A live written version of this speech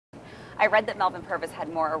I read that Melvin Purvis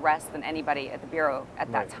had more arrests than anybody at the Bureau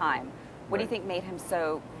at that time. What do you Right. think made him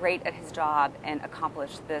so great at his job and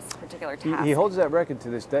accomplish this particular task? He holds that record to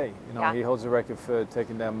this day. You know, Yeah. he holds the record for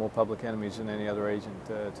taking down more public enemies than any other agent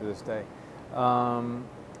to this day.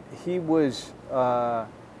 He was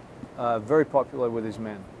very popular with his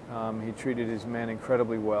men. He treated his men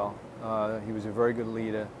incredibly well. He was a very good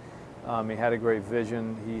leader. He had a great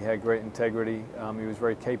vision. He had great integrity. He was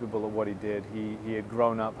very capable of what he did. He had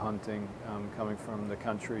grown up hunting, coming from the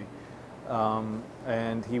country.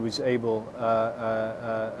 And he was able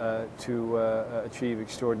to achieve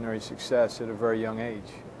extraordinary success at a very young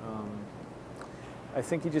age. I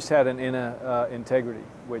think he just had an inner integrity,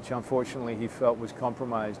 which unfortunately he felt was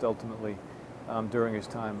compromised ultimately during his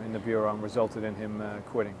time in the Bureau and resulted in him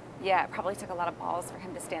quitting. Yeah, it probably took a lot of balls for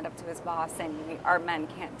him to stand up to his boss saying, our men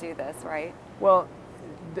can't do this, right? Well,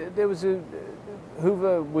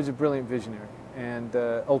 Hoover was a brilliant visionary. And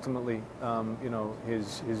ultimately, you know,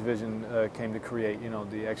 his vision came to create, you know,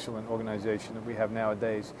 the excellent organization that we have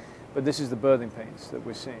nowadays. But this is the birthing pains that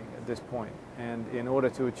we're seeing at this point. And in order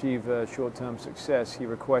to achieve short-term success, he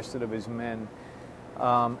requested of his men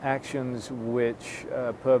actions which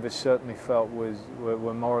Purvis certainly felt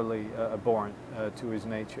were morally abhorrent to his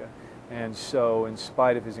nature. And so, in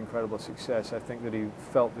spite of his incredible success, I think that he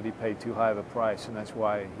felt that he paid too high of a price, and that's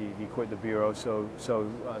why he quit the Bureau so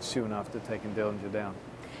soon after taking Dillinger down.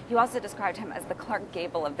 You also described him as the Clark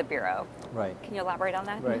Gable of the Bureau. Right. Can you elaborate on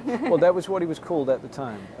that? Right. Well, that was what he was called at the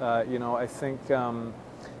time. You know, I think,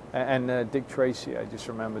 and Dick Tracy, I just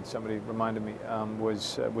remembered, somebody reminded me,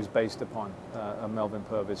 was based upon Melvin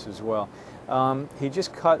Purvis as well. He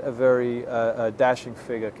just cut a very dashing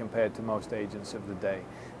figure compared to most agents of the day.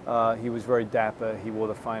 He was very dapper. He wore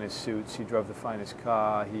the finest suits. He drove the finest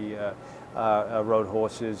car. He rode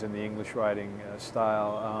horses in the English riding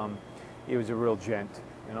style. He was a real gent,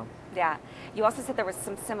 you know. Yeah. You also said there was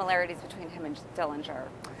some similarities between him and Dillinger.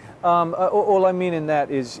 All I mean in that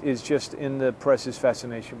is just in the press's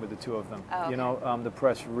fascination with the two of them. Oh, okay. You know, the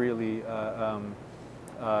press really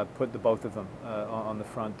put the both of them on the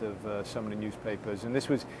front of so many newspapers, and this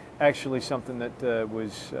was actually something that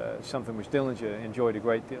was something which Dillinger enjoyed a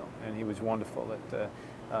great deal, and he was wonderful at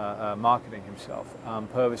marketing himself.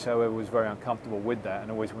 Purvis, however, was very uncomfortable with that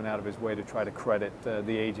and always went out of his way to try to credit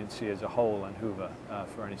the agency as a whole and Hoover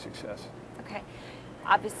for any success. Okay.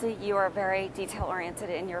 Obviously, you are very detail-oriented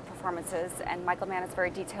in your performances, and Michael Mann is very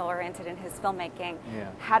detail-oriented in his filmmaking. Yeah.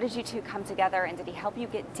 How did you two come together, and did he help you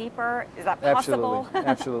get deeper? Is that possible? Absolutely.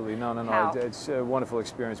 Absolutely. No. How? It's a wonderful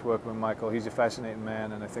experience working with Michael. He's a fascinating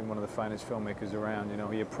man, and I think one of the finest filmmakers around. You know,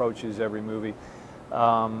 he approaches every movie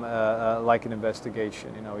like an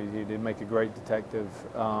investigation. You know, he did make a great detective.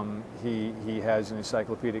 He has an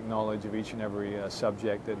encyclopedic knowledge of each and every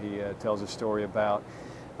subject that he tells a story about.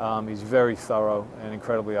 He's very thorough and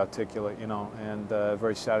incredibly articulate, you know, and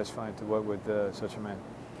very satisfying to work with such a man.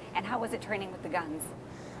 And how was it training with the guns?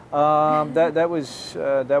 That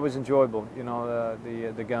was enjoyable, you know.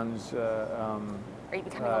 The guns. Are you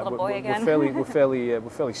becoming a little boy again? We're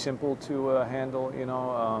fairly simple to handle, you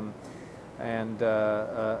know. And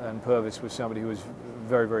Purvis was somebody who was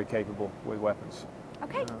very capable with weapons.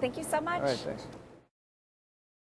 Okay, thank you so much. All right, thanks.